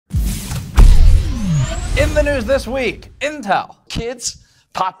In the news this week, Intel. Kids,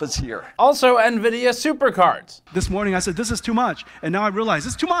 Papa's here. Also, NVIDIA supercards. This morning I said, this is too much. And now I realize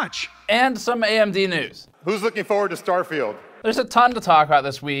it's too much. And some AMD news. Who's looking forward to Starfield? There's a ton to talk about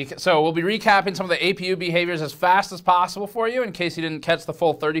this week, so we'll be recapping some of the APU behaviors as fast as possible for you in case you didn't catch the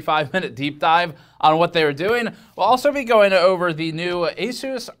full 35-minute deep dive on what they were doing. We'll also be going over the new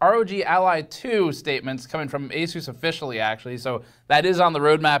ASUS ROG Ally 2 statements coming from ASUS officially, actually, so that is on the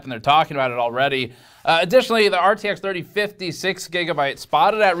roadmap and they're talking about it already. Additionally, the RTX 3050 6GB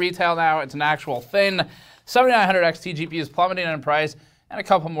spotted at retail now. It's an actual thing. 7900 XT GPUs plummeting in price, and a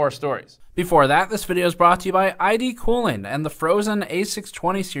couple more stories. Before that, this video is brought to you by ID Cooling and the Frozen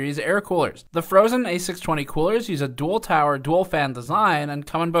A620 series air coolers. The Frozen A620 coolers use a dual tower, dual fan design and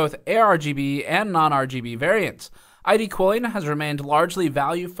come in both ARGB and non-RGB variants. ID Cooling has remained largely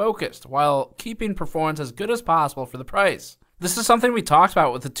value focused while keeping performance as good as possible for the price. This is something we talked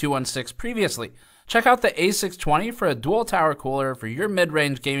about with the 216 previously. Check out the A620 for a dual tower cooler for your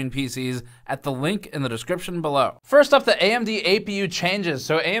mid-range gaming PCs at the link in the description below. First up, the AMD APU changes.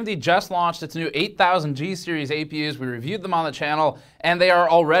 So AMD just launched its new 8000G series APUs. We reviewed them on the channel, and they are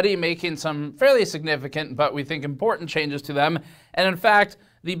already making some fairly significant, but we think important changes to them. And in fact,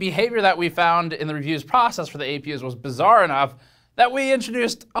 the behavior that we found in the reviews process for the APUs was bizarre enough that we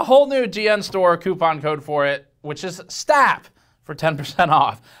introduced a whole new GN Store coupon code for it, which is STAP. For 10%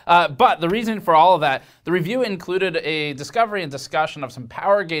 off. But the reason for all of that, the review included a discovery and discussion of some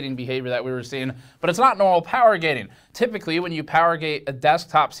power gating behavior that we were seeing, but it's not normal power gating. Typically, when you power gate a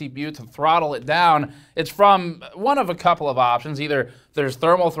desktop CPU to throttle it down, it's from one of a couple of options. Either there's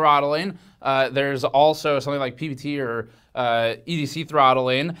thermal throttling, there's also something like PBT or EDC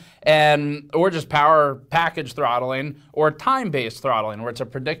throttling, or just power package throttling, or time-based throttling, where it's a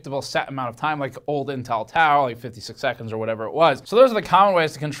predictable set amount of time, like old Intel Tau, like 56 seconds or whatever it was. So those are the common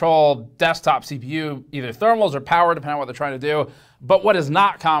ways to control desktop CPU, either thermals or power, depending on what they're trying to do. But what is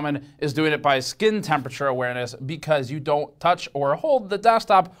not common is doing it by skin temperature awareness, because you don't touch or hold the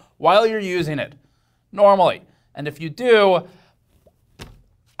desktop while you're using it normally. And if you do,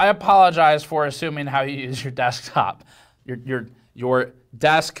 I apologize for assuming how you use your desktop. Your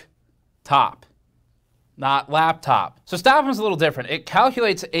desktop, not laptop. So STAPM is a little different. It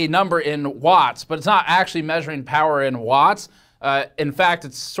calculates a number in watts, but it's not actually measuring power in watts. In fact,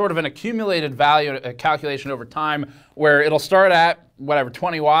 it's sort of an accumulated value, a calculation over time, where it'll start at whatever,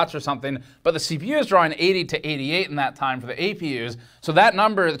 20 watts or something, but the CPU is drawing 80 to 88 in that time for the APUs. So that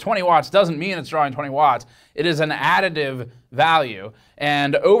number, the 20 watts, doesn't mean it's drawing 20 watts. It is an additive value.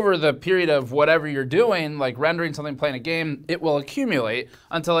 And over the period of whatever you're doing, like rendering something, playing a game, it will accumulate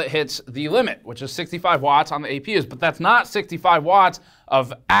until it hits the limit, which is 65 watts on the APUs. But that's not 65 watts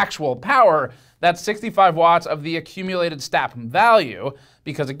of actual power. That's 65 watts of the accumulated STAPM value.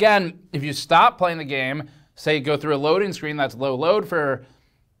 Because again, if you stop playing the game, say go through a loading screen that's low load for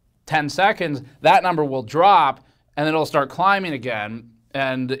 10 seconds, that number will drop and then it'll start climbing again,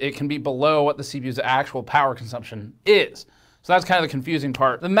 and it can be below what the CPU's actual power consumption is. So that's kind of the confusing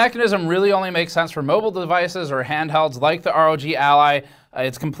part. The mechanism really only makes sense for mobile devices or handhelds like the ROG Ally.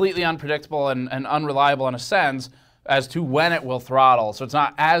 It's completely unpredictable and unreliable in a sense as to when it will throttle. So it's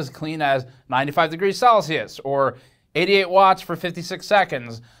not as clean as 95 degrees Celsius or 88 watts for 56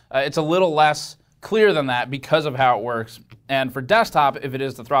 seconds. It's a little less clear than that because of how it works. And for desktop, if it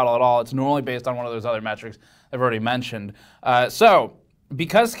is to throttle at all, it's normally based on one of those other metrics I've already mentioned. So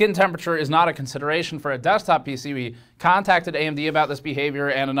because skin temperature is not a consideration for a desktop PC, we contacted AMD about this behavior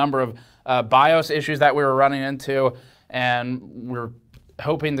and a number of BIOS issues that we were running into, and we're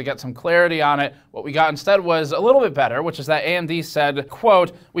hoping to get some clarity on it. What we got instead was a little bit better, which is that AMD said,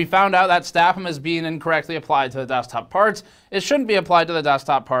 quote, "We found out that STAPM is being incorrectly applied to the desktop parts. It shouldn't be applied to the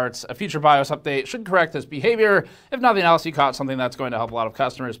desktop parts. A future BIOS update should correct this behavior. If nothing else, you caught something that's going to help a lot of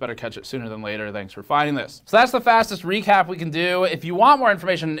customers. Better catch it sooner than later. Thanks for finding this." So that's the fastest recap we can do. If you want more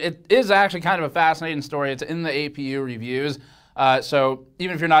information, it is actually kind of a fascinating story. It's in the APU reviews. So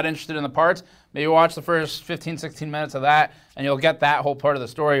even if you're not interested in the parts, maybe watch the first 15, 16 minutes of that, and you'll get that whole part of the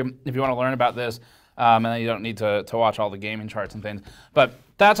story if you want to learn about this. And then you don't need to watch all the gaming charts and things. But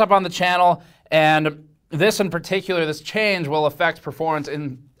that's up on the channel, and this in particular, this change will affect performance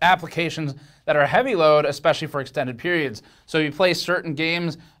in applications that are heavy load, especially for extended periods. So you play certain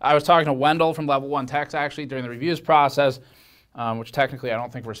games. I was talking to Wendell from Level 1 Techs actually during the reviews process, which technically I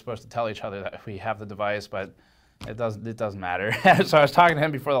don't think we're supposed to tell each other that we have the device, but it doesn't matter. So I was talking to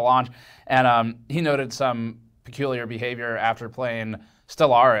him before the launch, and he noted some peculiar behavior after playing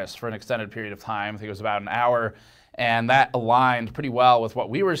Stellaris for an extended period of time. I think it was about an hour, and that aligned pretty well with what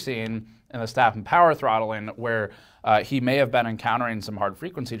we were seeing in the STAPM power throttling, where he may have been encountering some hard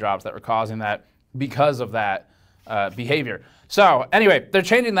frequency drops that were causing that because of that behavior. So anyway, they're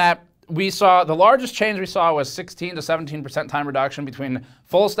changing that. We saw the largest change we saw was 16 to 17% time reduction between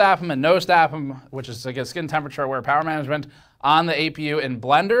full STAPM and no STAPM, which is like a skin temperature aware power management on the APU in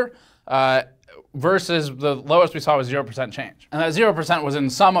Blender, versus the lowest we saw was 0% change. And that 0% was in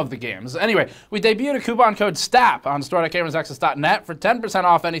some of the games. Anyway, we debuted a coupon code STAP on store.gamersnexus.net for 10%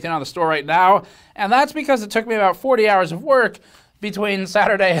 off anything on the store right now. And that's because it took me about 40 hours of work between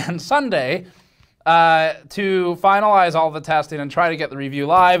Saturday and Sunday to finalize all the testing and try to get the review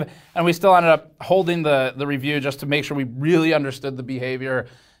live. And we still ended up holding the review just to make sure we really understood the behavior.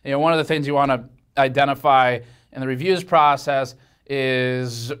 You know, one of the things you want to identify in the reviews process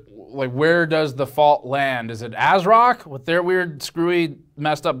is, like, where does the fault land? Is it ASRock with their weird, screwy,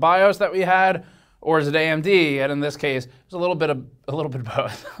 messed up BIOS that we had, or is it AMD? And in this case, it's a little bit of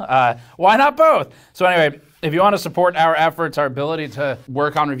both. Why not both? So anyway, if you want to support our efforts, our ability to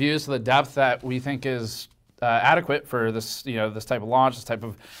work on reviews to the depth that we think is adequate for this, this type of launch, this type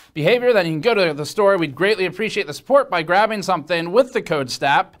of behavior, then you can go to the store. We'd greatly appreciate the support by grabbing something with the code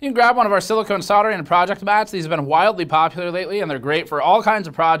STAP. You can grab one of our silicone soldering and project mats. These have been wildly popular lately, and they're great for all kinds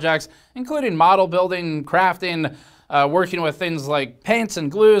of projects, including model building, crafting, working with things like paints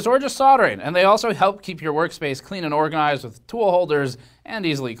and glues, or just soldering. And they also help keep your workspace clean and organized with tool holders and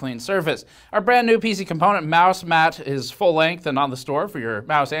easily cleaned surface. Our brand new PC component mouse mat is full length and on the store for your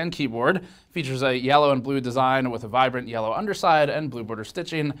mouse and keyboard. Features a yellow and blue design with a vibrant yellow underside and blue border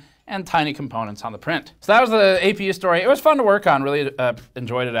stitching and tiny components on the print. So that was the APU story. It was fun to work on. Really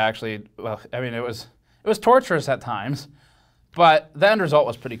enjoyed it, actually. Well, I mean, it was torturous at times, but the end result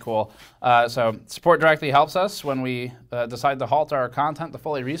was pretty cool. So support directly helps us when we decide to halt our content to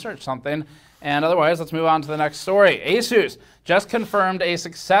fully research something. And otherwise, let's move on to the next story. ASUS just confirmed a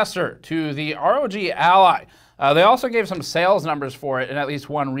successor to the ROG Ally. They also gave some sales numbers for it in at least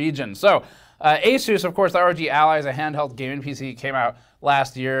one region. So ASUS, of course, the ROG Ally is a handheld gaming PC. Came out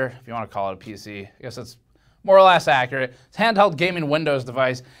last year, if you want to call it a PC. I guess it's more or less accurate. It's a handheld gaming Windows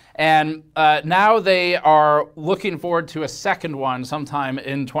device. And now they are looking forward to a second one sometime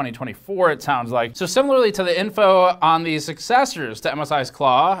in 2024, it sounds like. So similarly to the info on the successors to MSI's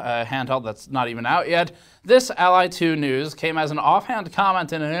Claw, a handheld that's not even out yet, this Ally 2 news came as an offhand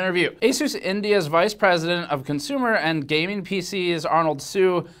comment in an interview. ASUS India's Vice President of Consumer and Gaming PCs, Arnold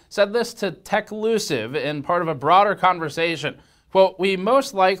Su, said this to Techlusive in part of a broader conversation. Quote, "We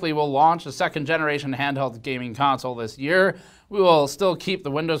most likely will launch a second generation handheld gaming console this year. We will still keep the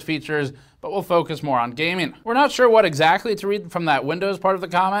Windows features, but we'll focus more on gaming." We're not sure what exactly to read from that Windows part of the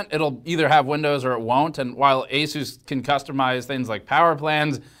comment. It'll either have Windows or it won't, and while ASUS can customize things like power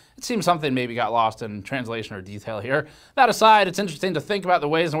plans, it seems something maybe got lost in translation or detail here. That aside, it's interesting to think about the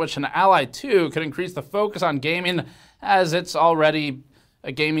ways in which an Ally 2 could increase the focus on gaming, as it's already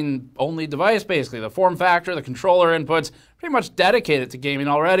a gaming-only device, basically. The form factor, the controller inputs, pretty much dedicated to gaming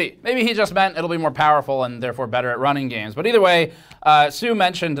already. Maybe he just meant it'll be more powerful and therefore better at running games. But either way, Sue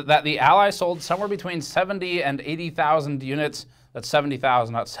mentioned that the Ally sold somewhere between 70 and 80,000 units. That's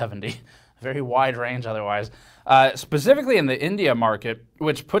 70,000, not 70. A very wide range otherwise. Specifically in the India market,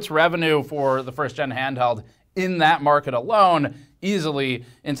 which puts revenue for the first-gen handheld in that market alone easily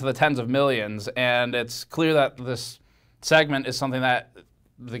into the tens of millions. And it's clear that this segment is something that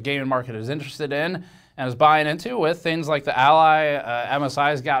the gaming market is interested in and is buying into with things like the Ally.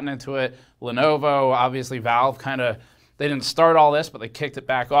 MSI's gotten into it. Lenovo, obviously Valve they didn't start all this, but they kicked it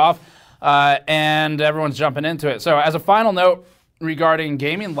back off. And everyone's jumping into it. So as a final note regarding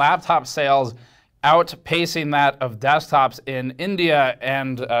gaming laptop sales outpacing that of desktops in India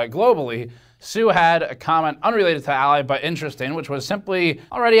and globally, Sue had a comment unrelated to Ally, but interesting, which was simply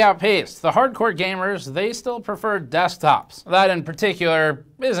already outpaced. The hardcore gamers, they still prefer desktops. That in particular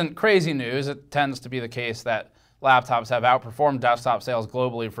isn't crazy news. It tends to be the case that laptops have outperformed desktop sales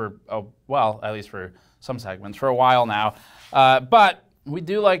globally for, well, at least for some segments, for a while now. But we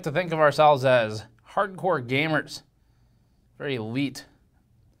do like to think of ourselves as hardcore gamers. Very elite.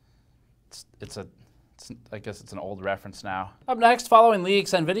 I guess it's an old reference now. Up next, following leaks,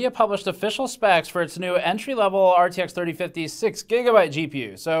 NVIDIA published official specs for its new entry-level RTX 3050 6GB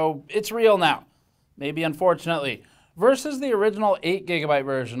GPU. So it's real now, maybe unfortunately. Versus the original 8GB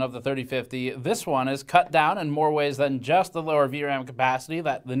version of the 3050, this one is cut down in more ways than just the lower VRAM capacity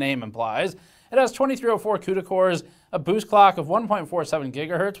that the name implies. It has 2304 CUDA cores, a boost clock of 1.47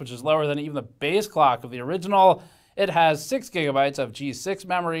 GHz, which is lower than even the base clock of the original. It has 6 GB of G6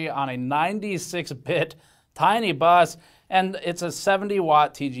 memory on a 96-bit tiny bus, and it's a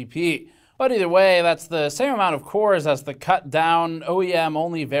 70-watt TGP. But either way, that's the same amount of cores as the cut-down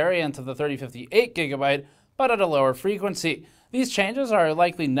OEM-only variant of the 3050 8GB, but at a lower frequency. These changes are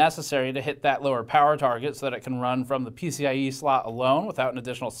likely necessary to hit that lower power target so that it can run from the PCIe slot alone without an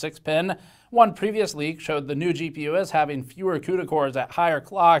additional 6-pin. One previous leak showed the new GPU as having fewer CUDA cores at higher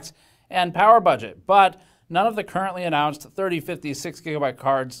clocks and power budget, but none of the currently announced 3050 6GB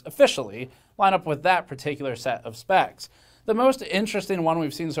cards officially line up with that particular set of specs. The most interesting one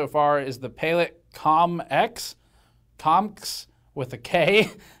we've seen so far is the Palit COMX with a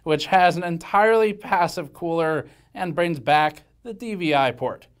K, which has an entirely passive cooler and brings back the DVI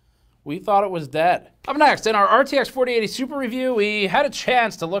port. We thought it was dead. Up next, in our RTX 4080 Super review, we had a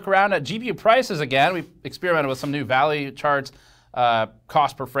chance to look around at GPU prices again. We experimented with some new value charts,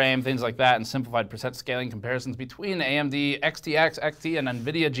 cost per frame, things like that, and simplified percent scaling comparisons between AMD, XTX, XT, and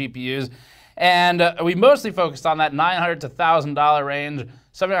NVIDIA GPUs. And we mostly focused on that $900 to $1,000 range,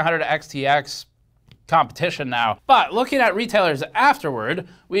 7900 XTX competition now. But looking at retailers afterward,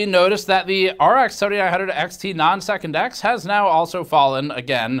 we noticed that the RX 7900 XT non-second X has now also fallen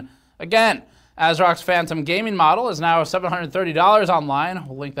again. ASRock's Phantom gaming model is now $730 online.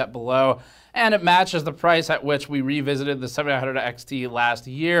 We'll link that below. And it matches the price at which we revisited the 7900 XT last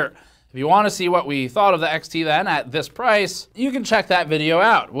year. If you want to see what we thought of the XT then at this price, you can check that video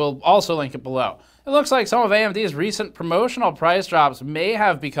out. We'll also link it below. It looks like some of AMD's recent promotional price drops may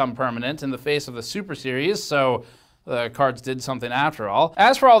have become permanent in the face of the Super Series, so the cards did something after all.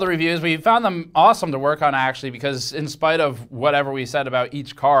 As for all the reviews, we found them awesome to work on actually, because in spite of whatever we said about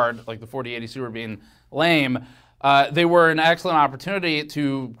each card, like the 4080 Super being lame, they were an excellent opportunity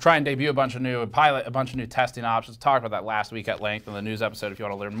to try and debut a bunch of new, pilot a bunch of new testing options. Talked about that last week at length in the news episode if you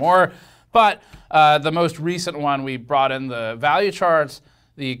want to learn more. But the most recent one, we brought in the value charts,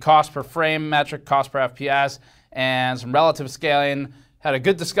 the cost per frame metric, cost per FPS, and some relative scaling. Had a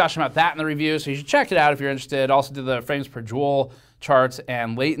good discussion about that in the review, so you should check it out if you're interested. Also did the frames per joule charts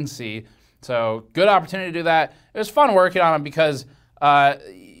and latency. So good opportunity to do that. It was fun working on them because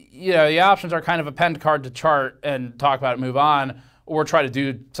you know, the options are kind of append card to chart and talk about it, move on, or try to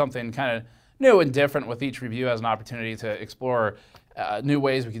do something kind of new and different with each review as an opportunity to explore new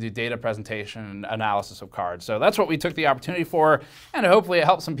ways we can do data presentation and analysis of cards. So that's what we took the opportunity for, and hopefully it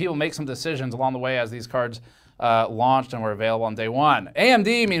helps some people make some decisions along the way as these cards launched and were available on day one.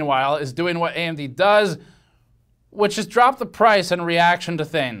 AMD, meanwhile, is doing what AMD does, which is drop the price in reaction to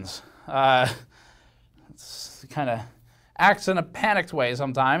things. It's kind of acts in a panicked way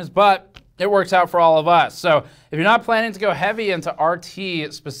sometimes, but it works out for all of us. So if you're not planning to go heavy into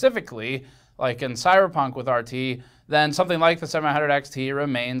RT specifically, like in Cyberpunk with RT, then something like the 700 XT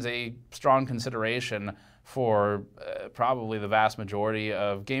remains a strong consideration for probably the vast majority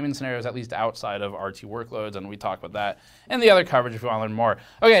of gaming scenarios, at least outside of RT workloads, and we talk about that in the other coverage if you want to learn more.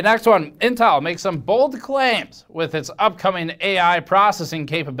 Okay, next one. Intel makes some bold claims with its upcoming AI processing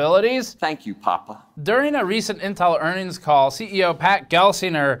capabilities. Thank you, Papa. During a recent Intel earnings call, CEO Pat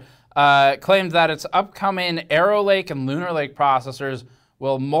Gelsinger claimed that its upcoming Arrow Lake and Lunar Lake processors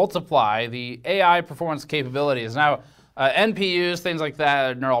will multiply the AI performance capabilities. Now, NPUs, things like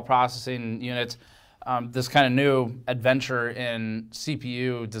that, neural processing units, this kind of new adventure in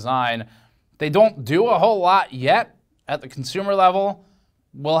CPU design, they don't do a whole lot yet at the consumer level.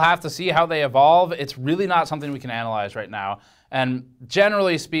 We'll have to see how they evolve. It's really not something we can analyze right now. And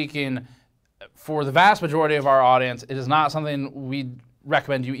generally speaking, for the vast majority of our audience, it is not something we'd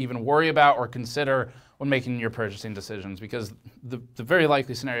recommend you even worry about or consider when making your purchasing decisions, because the very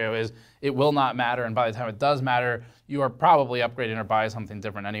likely scenario is it will not matter, and by the time it does matter, you are probably upgrading or buying something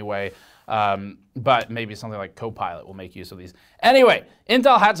different anyway. But maybe something like Copilot will make use of these. Anyway,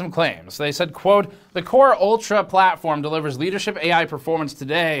 Intel had some claims. They said, quote, "The Core Ultra platform delivers leadership AI performance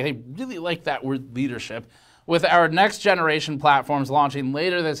today." They really like that word leadership. "With our next generation platforms launching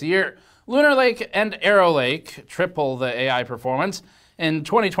later this year. Lunar Lake and Arrow Lake triple the AI performance. In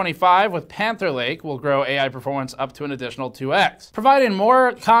 2025, with Panther Lake, we'll grow AI performance up to an additional 2x. Providing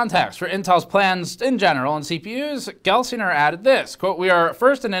more context for Intel's plans in general in CPUs, Gelsinger added this, quote, "We are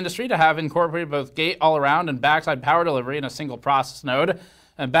first in industry to have incorporated both gate all-around and backside power delivery in a single process node."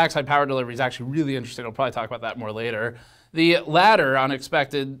 And backside power delivery is actually really interesting. I'll probably talk about that more later. The latter,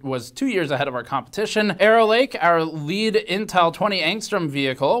 unexpected, was 2 years ahead of our competition. Arrow Lake, our lead Intel 20 angstrom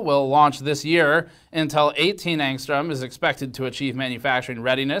vehicle, will launch this year. Intel 18 angstrom is expected to achieve manufacturing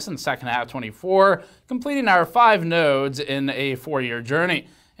readiness in second half 24, completing our 5 nodes in a 4-year journey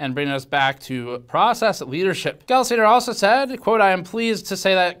and bringing us back to process leadership. Gelsinger also said, quote, "I am pleased to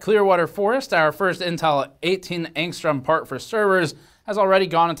say that Clearwater Forest, our first Intel 18 angstrom part for servers, has already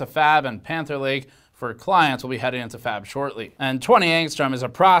gone into fab, and Panther Lake for clients will be heading into fab shortly." And 20 angstrom is a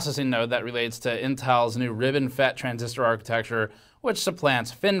processing node that relates to Intel's new ribbon FET transistor architecture, which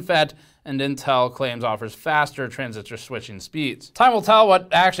supplants FinFET, and Intel claims offers faster transistor switching speeds. Time will tell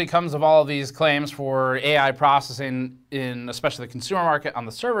what actually comes of all of these claims for AI processing in especially the consumer market. On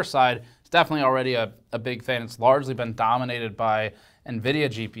the server side, it's definitely already a big thing. It's largely been dominated by NVIDIA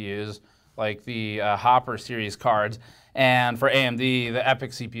GPUs, like the Hopper series cards. And for AMD, the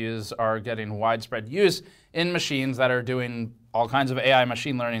EPYC CPUs are getting widespread use in machines that are doing all kinds of AI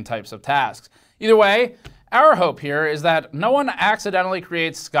machine learning types of tasks. Either way, our hope here is that no one accidentally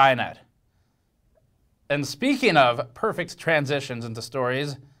creates Skynet. And speaking of perfect transitions into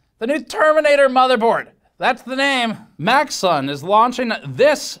stories, the new Terminator motherboard. That's the name. Maxsun is launching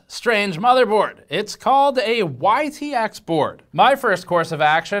this strange motherboard. It's called a YTX board. My first course of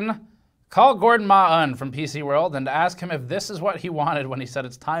action: call Gordon Ma-Un from PC World and ask him if this is what he wanted when he said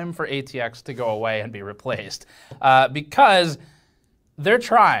it's time for ATX to go away and be replaced. Because they're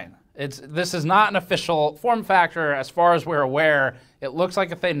trying. This is not an official form factor as far as we're aware. It looks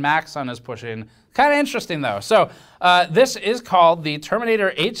like a thing Maxsun is pushing. Kind of interesting though. So this is called the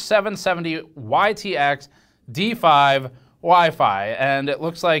Terminator H770 YTX D5 Wi-Fi, and it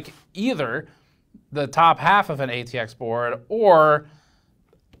looks like either the top half of an ATX board or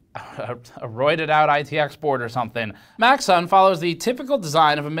a roided out ITX board or something. Maxsun follows the typical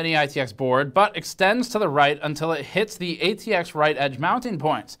design of a mini ITX board, but extends to the right until it hits the ATX right edge mounting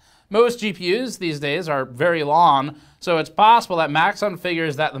points. Most GPUs these days are very long, so it's possible that Maxsun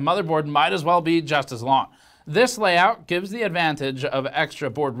figures that the motherboard might as well be just as long. This layout gives the advantage of extra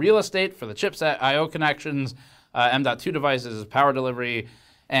board real estate for the chipset, I/O connections, M.2 devices, power delivery,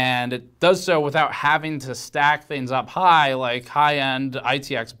 and it does so without having to stack things up high like high-end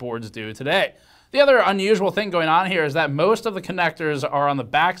ITX boards do today. The other unusual thing going on here is that most of the connectors are on the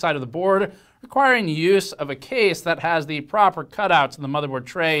back side of the board, requiring use of a case that has the proper cutouts in the motherboard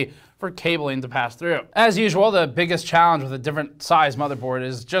tray for cabling to pass through. As usual, the biggest challenge with a different size motherboard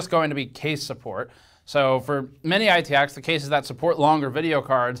is just going to be case support. So for many ITX, the cases that support longer video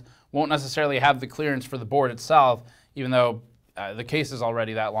cards won't necessarily have the clearance for the board itself, even though the case is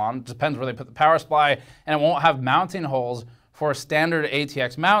already that long. It depends where they put the power supply, and it won't have mounting holes for standard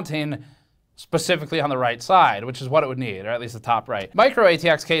ATX mounting specifically on the right side, which is what it would need, or at least the top right. Micro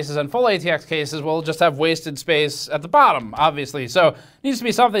ATX cases and full ATX cases will just have wasted space at the bottom, obviously. So it needs to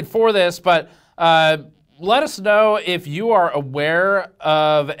be something for this, but let us know if you are aware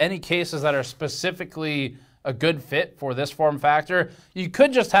of any cases that are specifically a good fit for this form factor. You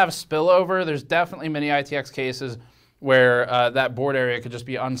could just have spillover. There's definitely many ITX cases where that board area could just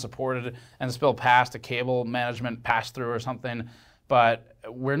be unsupported and spill past a cable management pass-through or something. But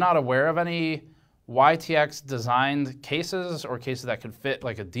we're not aware of any YTX designed cases or cases that could fit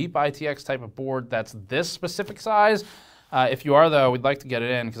like a deep ITX type of board that's this specific size. If you are though, we'd like to get it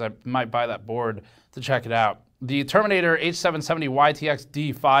in because I might buy that board to check it out. The Terminator H770 YTX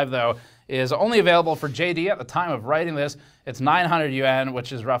D5 though is only available for JD at the time of writing this. It's 900 yuan,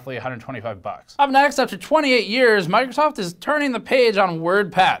 which is roughly 125 bucks. Up next, after 28 years, Microsoft is turning the page on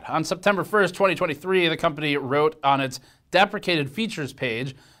WordPad. On September 1st, 2023, the company wrote on its deprecated features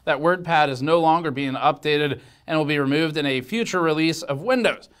page that WordPad is no longer being updated and will be removed in a future release of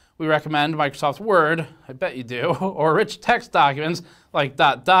Windows. We recommend Microsoft Word, I bet you do, or rich text documents like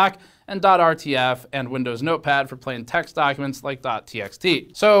 .doc and .rtf, and Windows Notepad for plain text documents like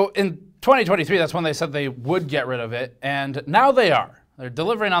 .txt. So in 2023, that's when they said they would get rid of it, and now they are. They're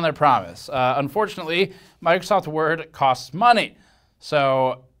delivering on their promise. Unfortunately, Microsoft Word costs money.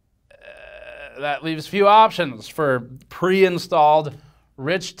 So that leaves few options for pre-installed,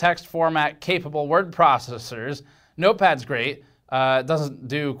 rich text format capable word processors. Notepad's great. It doesn't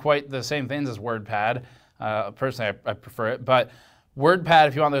do quite the same things as WordPad. Personally, I prefer it. But WordPad,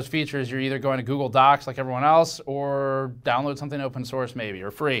 if you want those features, you're either going to Google Docs like everyone else or download something open source maybe,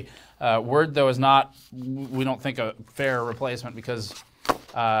 or free. Word, though, is not, we don't think, a fair replacement because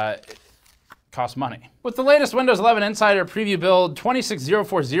it costs money. With the latest Windows 11 Insider preview build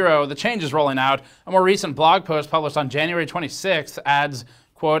 26040, the change is rolling out. A more recent blog post published on January 26th adds,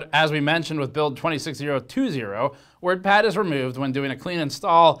 quote, as we mentioned with build 26020, WordPad is removed when doing a clean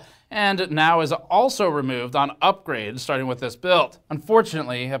install and now is also removed on upgrades starting with this build.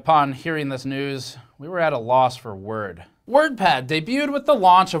 Unfortunately, upon hearing this news, we were at a loss for Word. WordPad debuted with the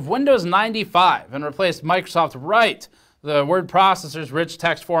launch of Windows 95 and replaced Microsoft Write. The word processor's rich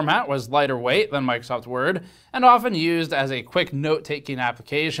text format was lighter weight than Microsoft Word and often used as a quick note-taking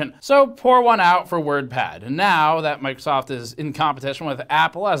application. So pour one out for WordPad. And now that Microsoft is in competition with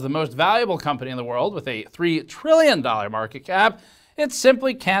Apple as the most valuable company in the world with a $3 trillion market cap, it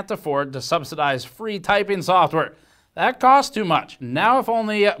simply can't afford to subsidize free typing software. That costs too much. Now if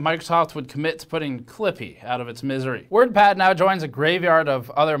only Microsoft would commit to putting Clippy out of its misery. WordPad now joins a graveyard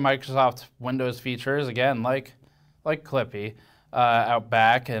of other Microsoft Windows features, again, like Clippy, out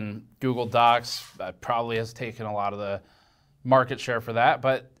back, and Google Docs probably has taken a lot of the market share for that,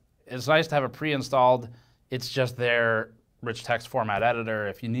 but it's nice to have it pre-installed. It's just their rich text format editor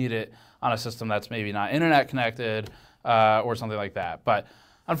if you need it on a system that's maybe not internet connected or something like that. But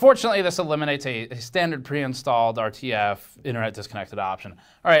unfortunately, this eliminates a standard pre-installed RTF internet disconnected option.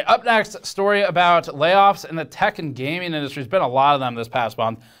 All right, up next, story about layoffs in the tech and gaming industry. There's been a lot of them this past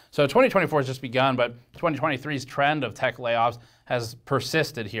month. So 2024 has just begun, but 2023's trend of tech layoffs has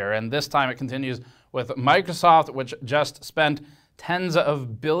persisted here. And this time it continues with Microsoft, which just spent tens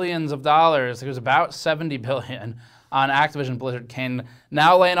of billions of dollars. It was about $70 billion on Activision Blizzard King,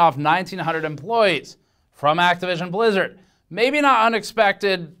 now laying off 1,900 employees from Activision Blizzard. Maybe not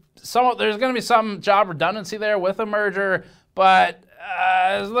unexpected. There's going to be some job redundancy there with a merger, but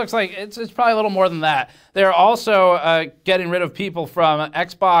it looks like it's probably a little more than that. They're also getting rid of people from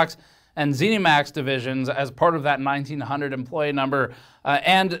Xbox and ZeniMax divisions as part of that 1,900 employee number.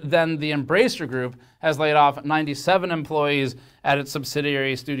 And then the Embracer Group has laid off 97 employees at its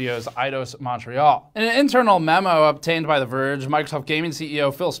subsidiary studios, Eidos Montreal. In an internal memo obtained by The Verge, Microsoft Gaming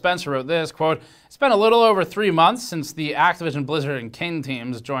CEO Phil Spencer wrote this, quote, "It's been a little over 3 months since the Activision Blizzard and King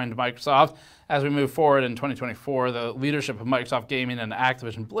teams joined Microsoft. As we move forward in 2024, the leadership of Microsoft Gaming and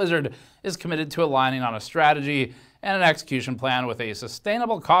Activision Blizzard is committed to aligning on a strategy and an execution plan with a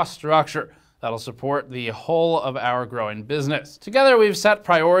sustainable cost structure that'll support the whole of our growing business. Together, we've set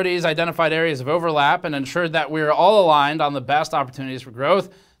priorities, identified areas of overlap, and ensured that we're all aligned on the best opportunities for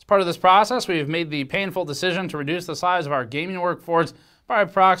growth. As part of this process, we've made the painful decision to reduce the size of our gaming workforce by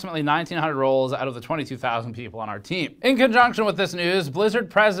approximately 1,900 roles out of the 22,000 people on our team." In conjunction with this news,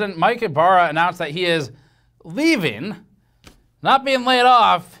 Blizzard president Mike Ybarra announced that he is leaving, not being laid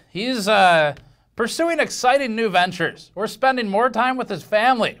off. He's pursuing exciting new ventures or spending more time with his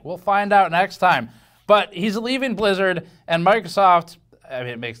family. We'll find out next time. But he's leaving Blizzard, and Microsoft, I mean,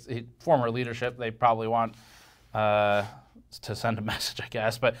 it makes former leadership, they probably want to send a message, I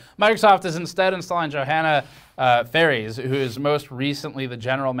guess. But Microsoft is instead installing Johanna Faries, who is most recently the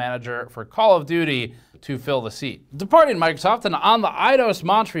general manager for Call of Duty, to fill the seat. Departing Microsoft, and on the Eidos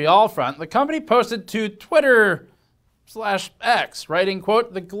Montreal front, the company posted to Twitter/X, writing,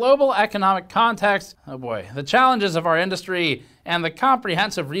 quote, "The global economic context, oh boy, the challenges of our industry and the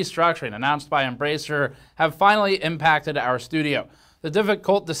comprehensive restructuring announced by Embracer have finally impacted our studio. The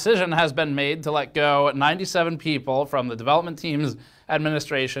difficult decision has been made to let go 97 people from the development teams,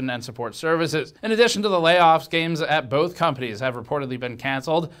 administration, and support services. In addition to the layoffs, games at both companies have reportedly been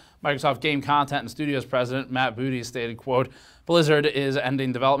canceled." Microsoft Game Content and Studios President Matt Booty stated, quote, "Blizzard is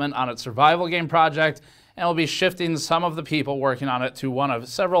ending development on its survival game project and will be shifting some of the people working on it to one of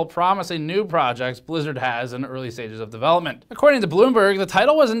several promising new projects Blizzard has in early stages of development." According to Bloomberg, the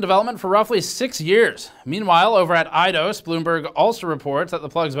title was in development for roughly 6 years. Meanwhile, over at Eidos, Bloomberg also reports that the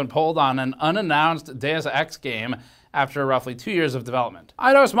plug's been pulled on an unannounced Deus Ex game after roughly 2 years of development.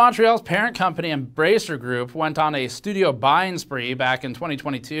 Eidos Montreal's parent company, Embracer Group, went on a studio buying spree back in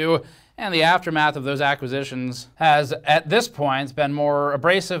 2022, and the aftermath of those acquisitions has, at this point, been more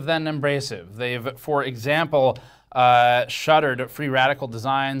abrasive than embracive. They've, for example, shuttered Free Radical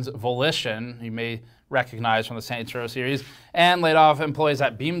Designs' Volition, you may recognize from the Saints Row series, and laid off employees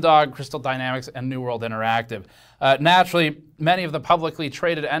at Beamdog, Crystal Dynamics, and New World Interactive. Naturally, many of the publicly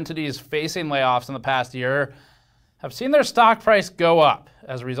traded entities facing layoffs in the past year have seen their stock price go up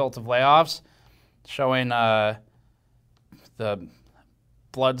as a result of layoffs, showing the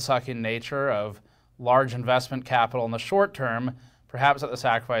blood-sucking nature of large investment capital in the short term, perhaps at the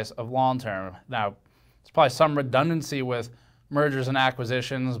sacrifice of long term. Now, there's probably some redundancy with mergers and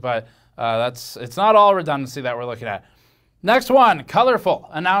acquisitions, but it's not all redundancy that we're looking at. Next one, Colorful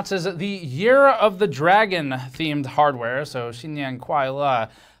announces the Year of the Dragon themed hardware, so Xinyan Kuai La.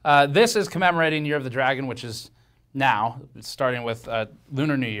 This is commemorating Year of the Dragon, which is now, starting with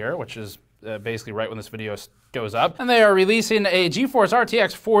Lunar New Year, which is basically right when this video goes up. And they are releasing a GeForce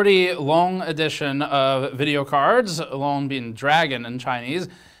RTX 40 Long edition of video cards, Long being dragon in Chinese,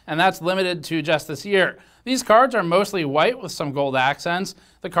 and that's limited to just this year. These cards are mostly white with some gold accents.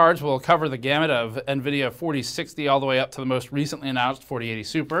 The cards will cover the gamut of NVIDIA 4060 all the way up to the most recently announced 4080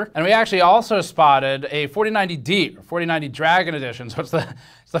 Super. And we actually also spotted a 4090D, or 4090 Dragon Edition. So it's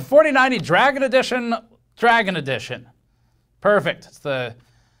the 4090 Dragon Edition, Dragon Edition. Perfect.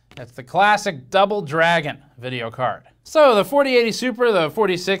 It's the classic double dragon video card. So the 4080 Super, the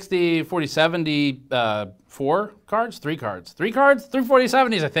 4060, 4070, 3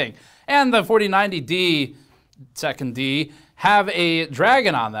 4070s, I think. And the 4090D second D, have a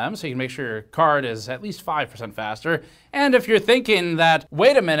dragon on them, so you can make sure your card is at least 5% faster. And if you're thinking that,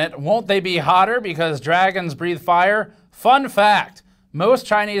 wait a minute, won't they be hotter because dragons breathe fire? Fun fact, most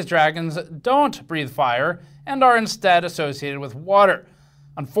Chinese dragons don't breathe fire and are instead associated with water.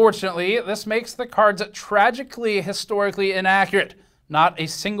 Unfortunately, this makes the cards tragically historically inaccurate. Not a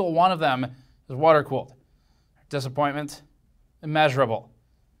single one of them is water-cooled. Disappointment, immeasurable.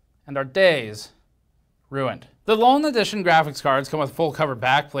 And our days, ruined. The Lone Edition graphics cards come with a full cover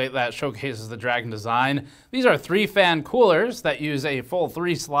backplate that showcases the Dragon design. These are 3-fan coolers that use a full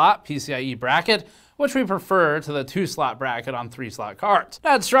 3-slot PCIe bracket, which we prefer to the 2-slot bracket on 3-slot cards. It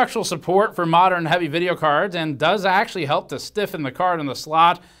adds structural support for modern heavy video cards and does actually help to stiffen the card in the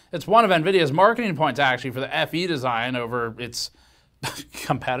slot. It's one of NVIDIA's marketing points actually for the FE design over its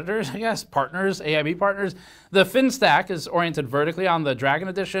competitors, I guess, partners, AIB partners. The fin stack is oriented vertically on the Dragon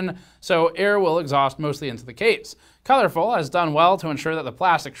Edition, so air will exhaust mostly into the case. Colorful has done well to ensure that the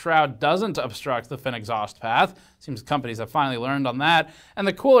plastic shroud doesn't obstruct the fin exhaust path. Seems companies have finally learned on that. And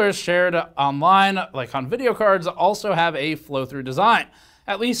the coolers shared online, like on video cards, also have a flow-through design.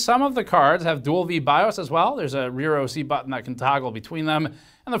 At least some of the cards have dual V BIOS as well. There's a rear OC button that can toggle between them.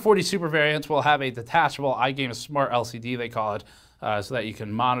 And the 40 Super variants will have a detachable iGame Smart LCD, they call it, so that you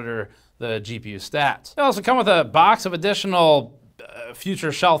can monitor the GPU stats. They also come with a box of additional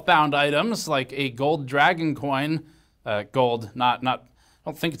future shelf-bound items, like a gold dragon coin, gold, I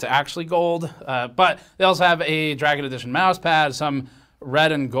don't think it's actually gold, but they also have a Dragon Edition mouse pad, some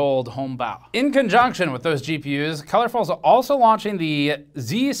red and gold home bow. In conjunction with those GPUs, Colorful is also launching the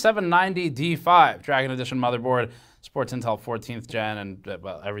Z790D5 Dragon Edition motherboard. Supports Intel 14th gen and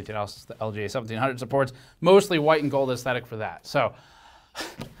well, everything else the LGA 1700 supports. Mostly white and gold aesthetic for that. So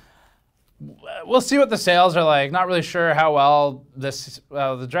we'll see what the sales are like. Not really sure how well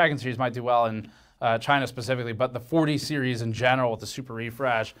the Dragon series might do well in China specifically, but the 40 series in general with the super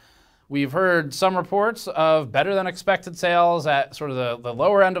refresh. We've heard some reports of better than expected sales at sort of the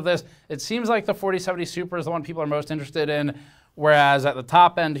lower end of this. It seems like the 4070 Super is the one people are most interested in, whereas at the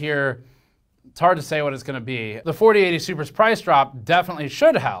top end here, it's hard to say what it's going to be. The 4080 Super's price drop definitely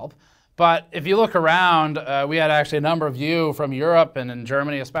should help, but if you look around, we had actually a number of you from Europe and in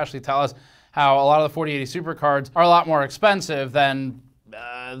Germany especially tell us how a lot of the 4080 Super cards are a lot more expensive than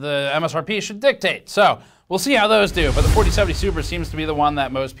the MSRP should dictate. So we'll see how those do, but the 4070 Super seems to be the one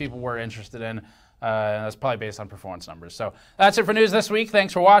that most people were interested in, and that's probably based on performance numbers. So that's it for news this week.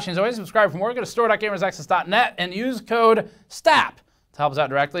 Thanks for watching. As always, subscribe for more. Go to store.gamersnexus.net and use code STAP to help us out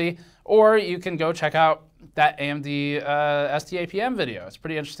directly. Or you can go check out that AMD STAPM video. It's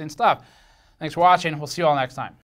pretty interesting stuff. Thanks for watching. We'll see you all next time.